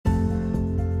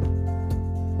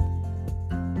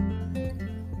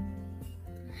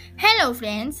Hello,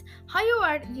 friends. How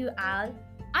are you all?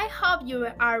 I hope you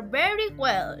are very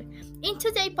well. In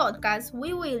today's podcast,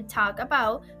 we will talk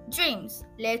about dreams.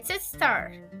 Let's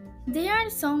start. There are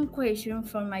some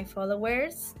questions from my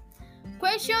followers.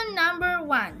 Question number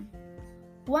one: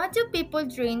 what do people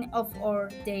dream of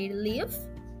or they live?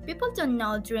 People don't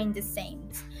know dream the same.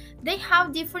 They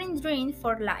have different dreams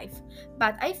for life,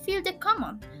 but I feel the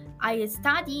common. I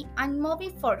study and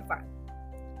moving forward.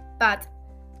 But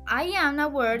I am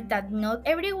aware that not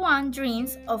everyone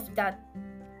dreams of that.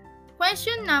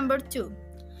 Question number two: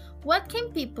 what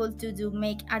can people do to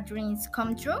make a dreams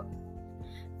come true?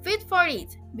 Fit for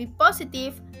it, be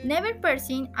positive, never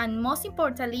person, and most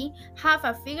importantly, have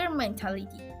a figure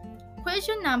mentality.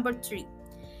 Question number three: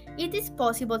 it is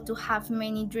possible to have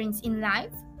many dreams in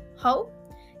life? How?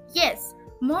 Yes,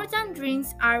 more than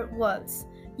dreams are goals.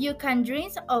 You can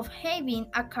dream of having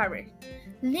a career,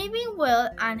 living well,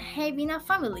 and having a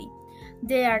family.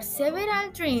 There are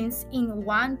several dreams in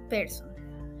one person.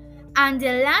 And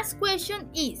the last question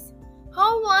is: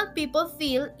 how would people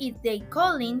feel if they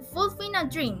couldn't fulfill a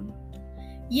dream?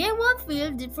 You would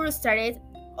feel frustrated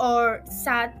or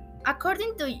sad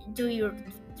according to your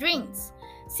dreams,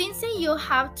 since you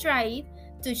have tried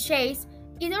to chase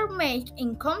it or make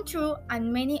it come true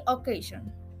on many occasions.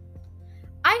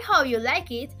 I hope you like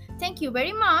it. Thank you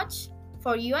very much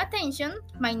for your attention.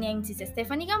 My name is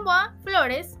Stephanie Gamboa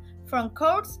Flores from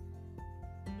course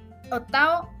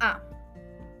Octavo A.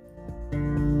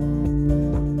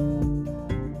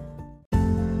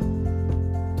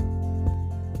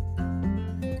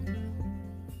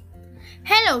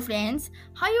 Hello, friends.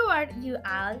 How are you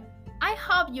all? I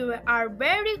hope you are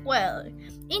very well.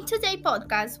 In today's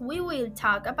podcast, we will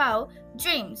talk about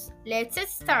dreams. Let's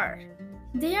start.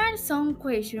 There are some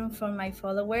questions from my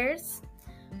followers.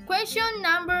 Question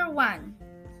number one: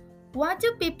 what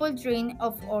do people dream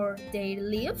of or they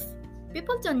live?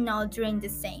 People don't know dream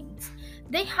the same.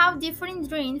 They have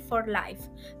different dreams for life,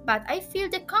 but I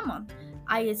feel the common.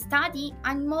 I study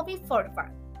and moving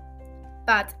forward.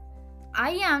 But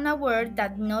I am aware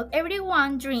that not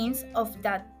everyone dreams of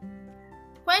that.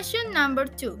 Question number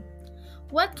two: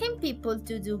 what can people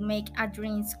do to make a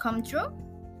dreams come true?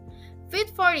 Fit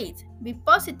for it, be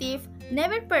positive,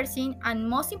 never person, and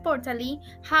most importantly,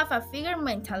 have a figure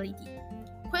mentality.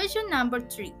 Question number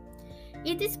three: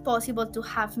 it is possible to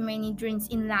have many dreams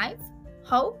in life?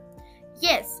 How?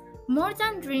 Yes, more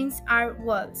than dreams are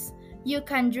goals. You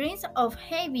can dream of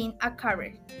having a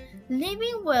career,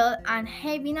 living well, and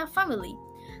having a family.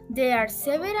 There are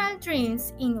several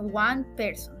dreams in one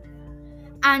person.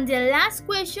 And the last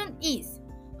question is: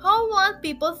 how would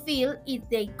people feel if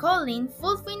they couldn't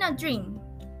fulfill a dream?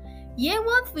 You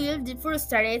would feel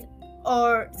frustrated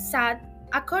or sad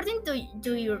according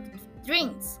to your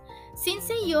dreams,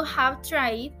 since you have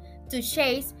tried to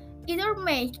chase it or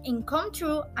make it come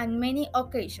true on many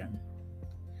occasions.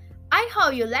 I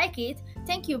hope you like it.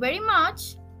 Thank you very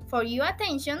much for your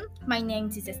attention. My name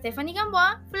is Stephanie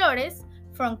Gamboa Flores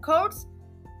from course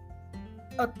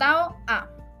Octavo A.